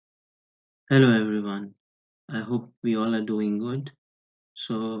Hello everyone. I hope we all are doing good.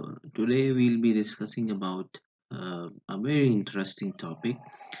 So today we'll be discussing about a very interesting topic.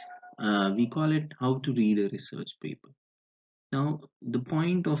 We call it how to read a research paper. Now, the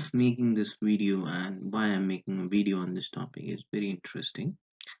point of making this video and why I'm making a video on this topic is very interesting.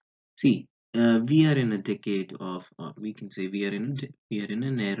 See, we are in a decade of, or we can say we are in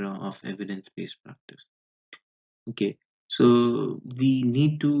an era of evidence-based practice. Okay, so we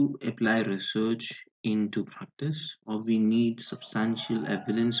need to apply research into practice, or we need substantial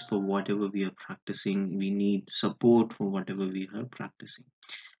evidence for whatever we are practicing. We need support for whatever we are practicing.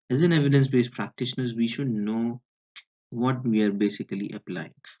 As an evidence-based practitioners, we should know what we are basically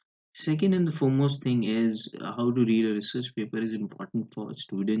applying. Second and the foremost thing is how to read a research paper is important for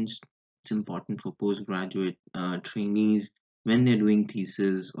students. It's important for postgraduate trainees when they're doing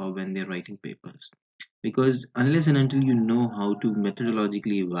thesis or when they're writing papers. Because unless and until you know how to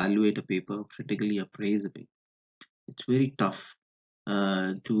methodologically evaluate a paper, critically appraise a paper, it's very tough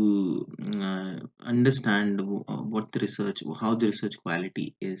to understand what the research, how the research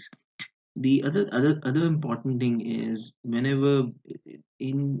quality is. The other important thing is whenever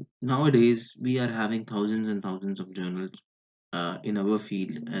in nowadays we are having thousands and thousands of journals in our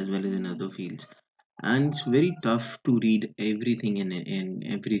field as well as in other fields, and it's very tough to read everything in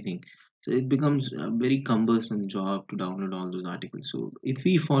everything, so it becomes a very cumbersome job to download all those articles. So if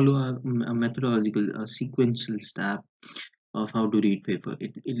we follow a methodological, a sequential step of how to read paper,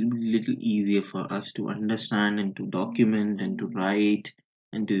 it'll be little easier for us to understand and to document and to write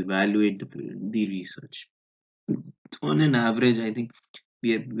and to evaluate the research. On an average, I think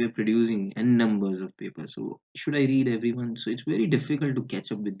we're producing n numbers of papers. So should I read everyone? So it's very difficult to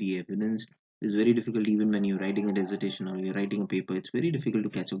catch up with the evidence. It's very difficult even when you're writing a dissertation or you're writing a paper. It's very difficult to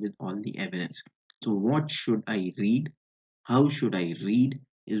catch up with all the evidence. So what should I read? How should I read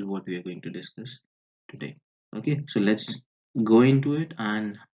is what we are going to discuss today. Okay, so let's go into it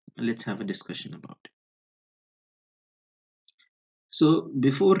and let's have a discussion about it. So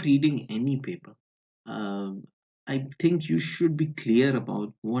before reading any paper, um, I think you should be clear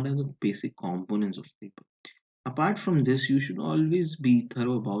about what are the basic components of paper. Apart from this, you should always be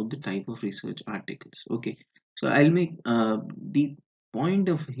thorough about the type of research articles. Okay, so I'll make the point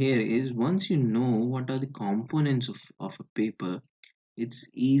of here is once you know what are the components of a paper, it's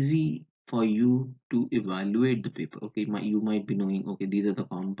easy for you to evaluate the paper. Okay, you might be knowing, okay, these are the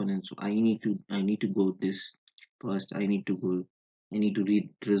components, so I need to go this first, I need to read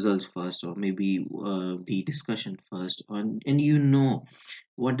results first, or maybe the discussion first, and you know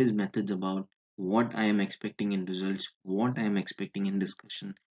what is methods about, what I am expecting in results, what I am expecting in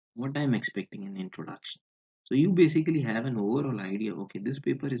discussion, what I am expecting in introduction. So you basically have an overall idea. Okay, this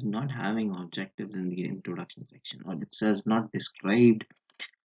paper is not having objectives in the introduction section, or it says not described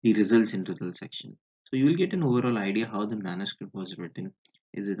the results in result section. So you will get an overall idea how the manuscript was written.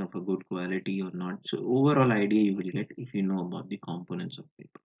 Is it of a good quality or not? So overall idea you will get if you know about the components of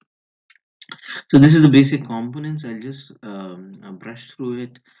paper. So this is the basic components. I'll just brush through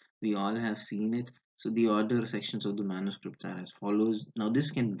it. We all have seen it. So the order sections of the manuscripts are as follows. Now this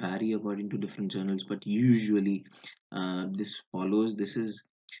can vary according to different journals, but usually this follows. This is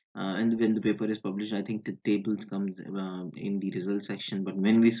and when the paper is published, I think the tables comes in the result section. But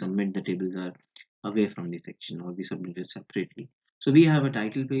when we submit, the tables are away from the section, or we submit it separately. So we have a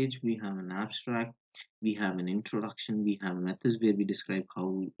title page, we have an abstract, we have an introduction, we have methods where we describe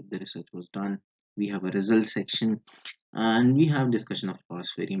how the research was done, we have a result section, and we have discussion, of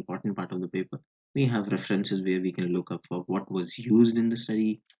course, very important part of the paper. We have references where we can look up for what was used in the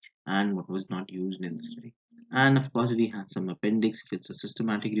study and what was not used in the study. And of course, we have some appendix. If it's a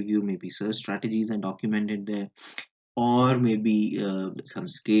systematic review, maybe search strategies are documented there, or maybe some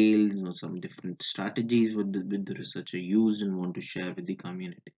scales or some different strategies with the researcher used and want to share with the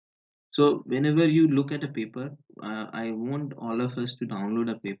community. So whenever you look at a paper, I want all of us to download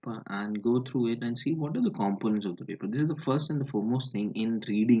a paper and go through it and see what are the components of the paper. This is the first and the foremost thing in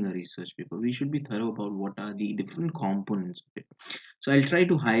reading a research paper. We should be thorough about what are the different components of it. So I'll try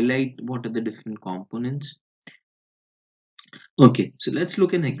to highlight what are the different components. Okay, so let's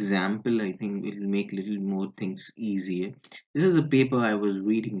look an example. I think it will make little more things easier. This is a paper I was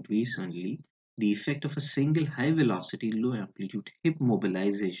reading recently. The effect of a single high velocity, low amplitude hip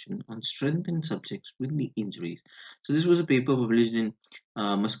mobilization on strengthened subjects with knee injuries. So this was a paper published in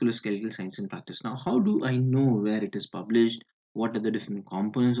Musculoskeletal Science and Practice. Now, how do I know where it is published? What are the different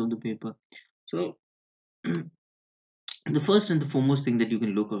components of the paper? So the first and the foremost thing that you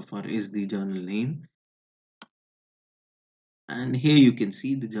can look out for is the journal name And here you can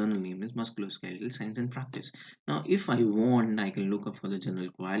see the journal name is Musculoskeletal Science and Practice. Now if I want, I can look up for the journal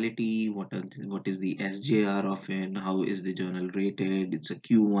quality, what is the SJR of it, how is the journal rated, it's a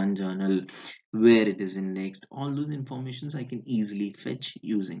Q1 journal, where it is indexed. All those informations I can easily fetch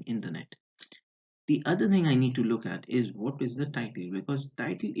using internet. The other thing I need to look at is what is the title, because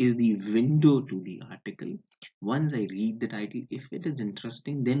title is the window to the article. Once I read the title, if it is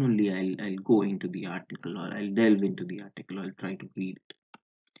interesting, then only I'll go into the article, or I'll delve into the article, or I'll try to read it.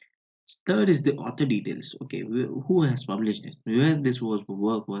 Third is the author details. Okay, who has published it, where this work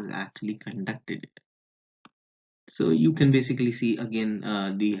was actually conducted. So you can basically see again,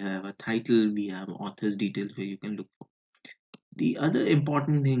 they have a title, we have author's details where you can look for. The other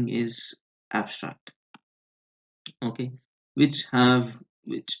important thing is abstract. Okay, which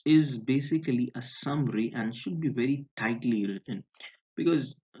is basically a summary and should be very tightly written,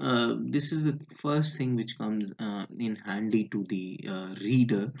 because this is the first thing which comes in handy to the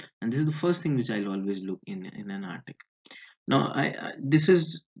reader, and this is the first thing which I'll always look in an article. Now this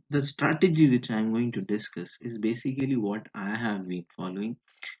is the strategy which I'm going to discuss is basically what I have been following.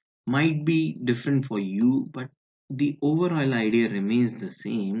 Might be different for you, but the overall idea remains the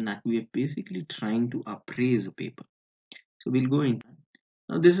same, that we are basically trying to appraise a paper. So we'll go in.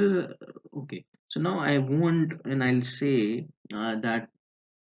 Now this is okay. So now I won't, and I'll say that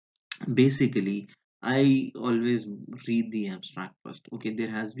basically I always read the abstract first. Okay, there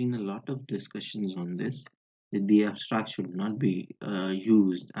has been a lot of discussions on this, that the abstract should not be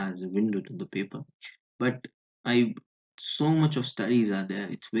used as a window to the paper. But I so much of studies are there,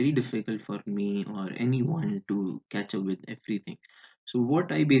 it's very difficult for me or anyone to catch up with everything. So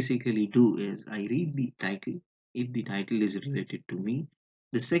what I basically do is I read the title. If the title is related to me,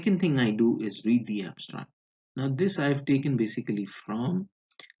 the second thing I do is read the abstract. Now this I've taken basically from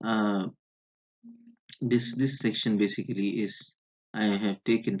uh, this section basically is I have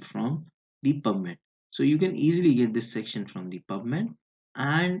taken from the PubMed. So you can easily get this section from the PubMed,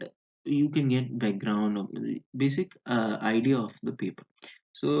 and you can get background of the basic idea of the paper.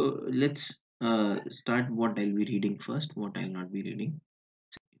 So let's start what I'll be reading first, what I'll not be reading.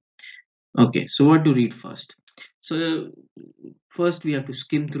 Okay, so what to read first? So first we have to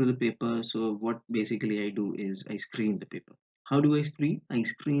skim through the paper. So what basically I do is I screen the paper. How do I screen? I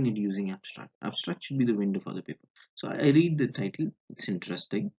screen it using abstract. Abstract should be the window for the paper. So I read the title. It's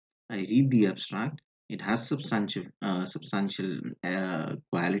interesting. I read the abstract. It has substantial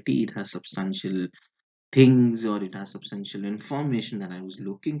quality. It has substantial things, or it has substantial information that I was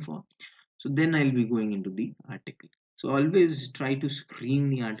looking for. So then I'll be going into the article. So always try to screen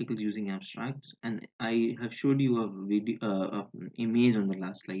the articles using abstracts, and I have showed you a video, image on the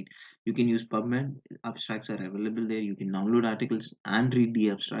last slide. You can use PubMed. Abstracts are available there. You can download articles and read the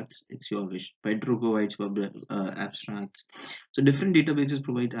abstracts. It's your wish. Pedro provides abstracts. So different databases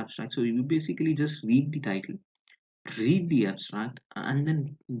provide abstracts. So you basically just read the title, read the abstract, and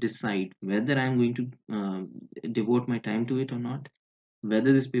then decide whether I'm going to devote my time to it or not,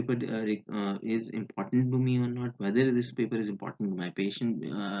 whether this paper is important to me or not, whether this paper is important to my patient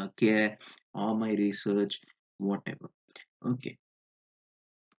care or my research, whatever. Okay,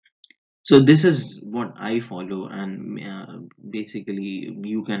 so this is what I follow, and basically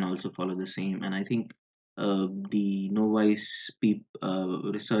you can also follow the same. And I think the novice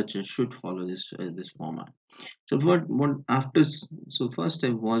researchers should follow this format. So what after so first I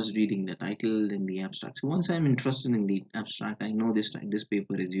was reading the title, then the abstract. So once I'm interested in the abstract, I know this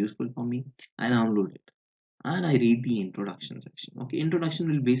paper is useful for me. I download it and I read the introduction section. Okay, introduction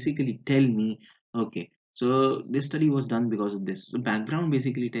will basically tell me, okay, so this study was done because of this. So background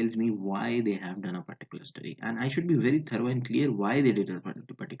basically tells me why they have done a particular study, and I should be very thorough and clear why they did a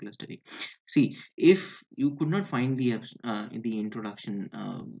particular study. See, if you could not find the introduction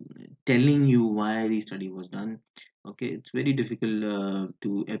telling you why the study was done, okay, it's very difficult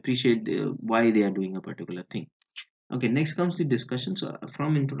to appreciate why they are doing a particular thing. Okay, next comes the discussion. So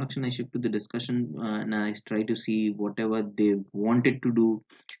from introduction, I shift to the discussion, and I try to see whatever they wanted to do.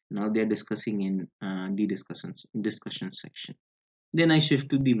 Now they are discussing in the discussion section. Then I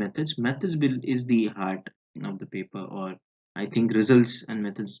shift to the methods. Methods build is the heart of the paper, or I think results and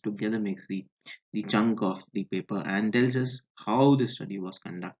methods together makes the chunk of the paper, and tells us how the study was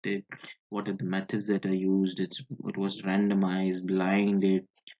conducted, what are the methods that are used. It was randomized, blinded,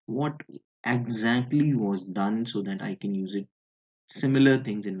 what exactly was done so that I can use it similar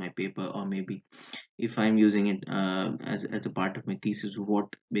things in my paper, or maybe if I'm using it as a part of my thesis, what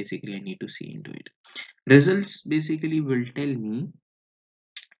basically I need to see into it. Results basically will tell me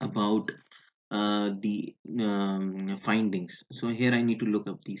about the findings. So here I need to look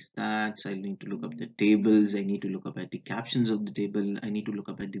up the stats, I need to look up the tables, I need to look up at the captions of the table, I need to look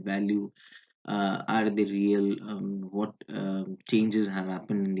up at the value. Are they real? What changes have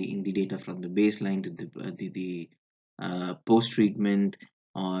happened in the data from the baseline to the post treatment,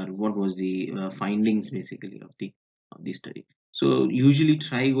 or what was the findings basically of the study. So usually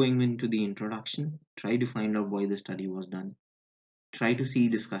try going into the introduction, try to find out why the study was done, try to see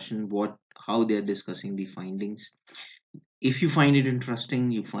discussion, what how they are discussing the findings. If you find it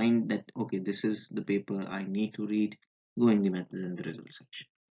interesting, you find that okay, this is the paper I need to read, go in the methods and the results section.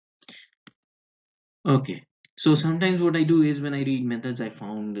 Okay, so sometimes what I do is when I read methods, I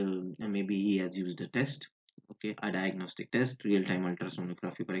found maybe he has used a test, okay, a diagnostic test, real-time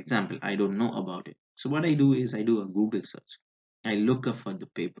ultrasonography, for example. I don't know about it. So what I do is I do a Google search. I look up for the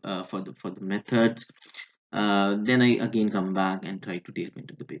paper, for the methods. Then I again come back and try to delve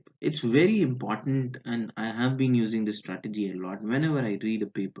into the paper. It's very important, and I have been using this strategy a lot. Whenever I read a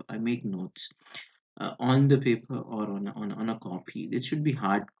paper, I make notes on the paper or on a copy. It should be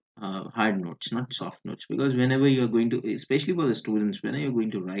hard notes, not soft notes, because whenever you are going to, especially for the students, whenever you're going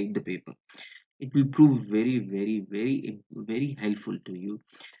to write the paper, it will prove very helpful to you,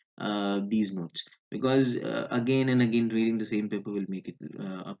 these notes, because again and again reading the same paper will make it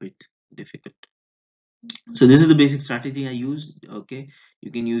a bit difficult. So this is the basic strategy I use. Okay,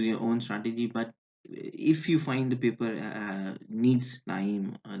 you can use your own strategy, but if you find the paper needs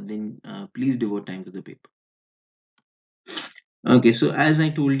time, then please devote time to the paper. Okay, so as I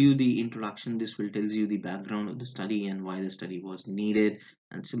told you the introduction, this will tells you the background of the study and why the study was needed,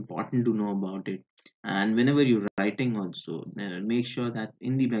 and it's important to know about it. And whenever you're writing also, make sure that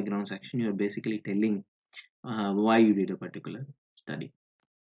in the background section you're basically telling why you did a particular study.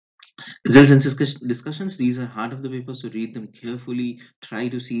 Results and discussions, these are heart of the paper, so read them carefully. Try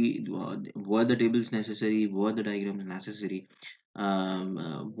to see were the tables necessary, were the diagrams necessary,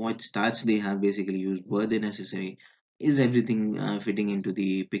 what stats they have basically used, were they necessary, is everything fitting into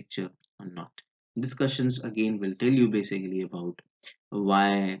the picture or not. Discussions again will tell you basically about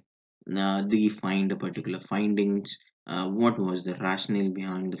why they find a particular findings, what was the rationale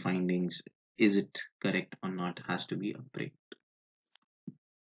behind the findings, is it correct or not, has to be appraised.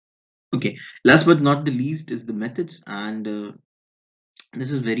 Okay, last but not the least is the methods, and this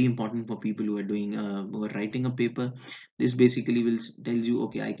is very important for people who are doing who are writing a paper. This basically will tells you,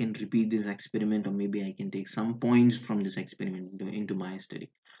 okay, I can repeat this experiment, or maybe I can take some points from this experiment into my study.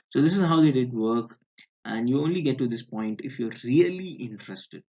 So this is how they did work, and you only get to this point if you're really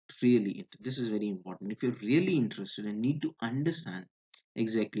interested. This is very important. If you're really interested and need to understand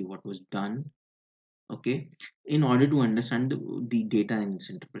exactly what was done, okay, in order to understand the data and its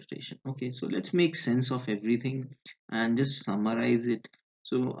interpretation. Okay, so let's make sense of everything and just summarize it.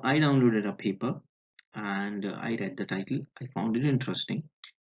 So I downloaded a paper, and I read the title, I found it interesting.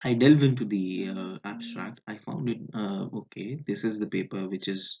 I delve into the abstract, I found it okay, this is the paper which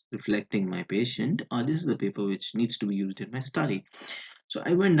is reflecting my patient, or this is the paper which needs to be used in my study. So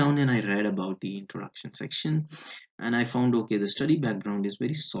I went down and I read about the introduction section, and I found okay, the study background is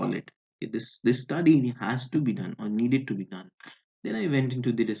very solid. Okay, this study has to be done or needed to be done. Then I went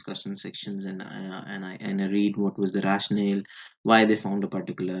into the discussion sections, and I read what was the rationale, why they found a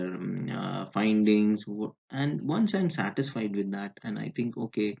particular findings. And once I'm satisfied with that, and I think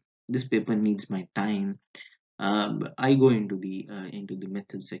okay, this paper needs my time, I go into the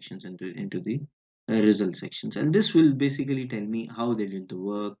method sections and into the result sections, and this will basically tell me how they did the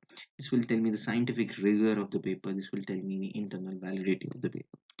work. This will tell me the scientific rigor of the paper. This will tell me the internal validity of the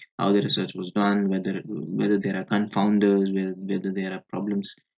paper, how the research was done, whether there are confounders, whether there are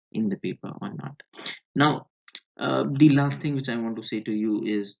problems in the paper or not. Now, the last thing which I want to say to you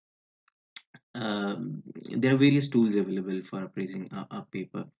is there are various tools available for appraising a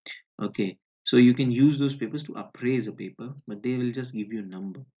paper. Okay, so you can use those papers to appraise a paper, but they will just give you a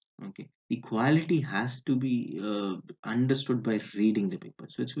number. Okay, the quality has to be understood by reading the paper.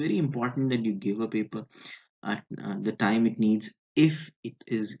 So it's very important that you give a paper at the time it needs, if it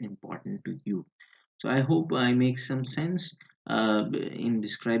is important to you. So I hope I make some sense in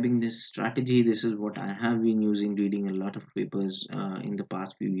describing this strategy. This is what I have been using, reading a lot of papers in the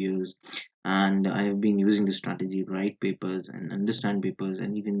past few years, and I have been using this strategy, write papers and understand papers,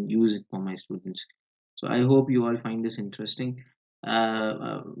 and even use it for my students. So I hope you all find this interesting.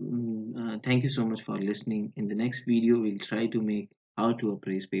 Thank you so much for listening. In the next video, we'll try to make how to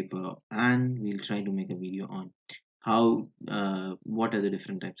appraise paper, and we'll try to make a video on how what are the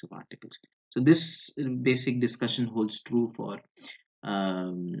different types of articles. So this basic discussion holds true for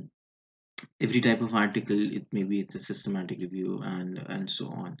um, every type of article. It maybe it's a systematic review and so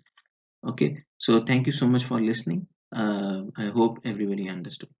on. Okay, so thank you so much for listening. I hope everybody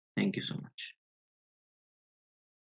understood. Thank you so much.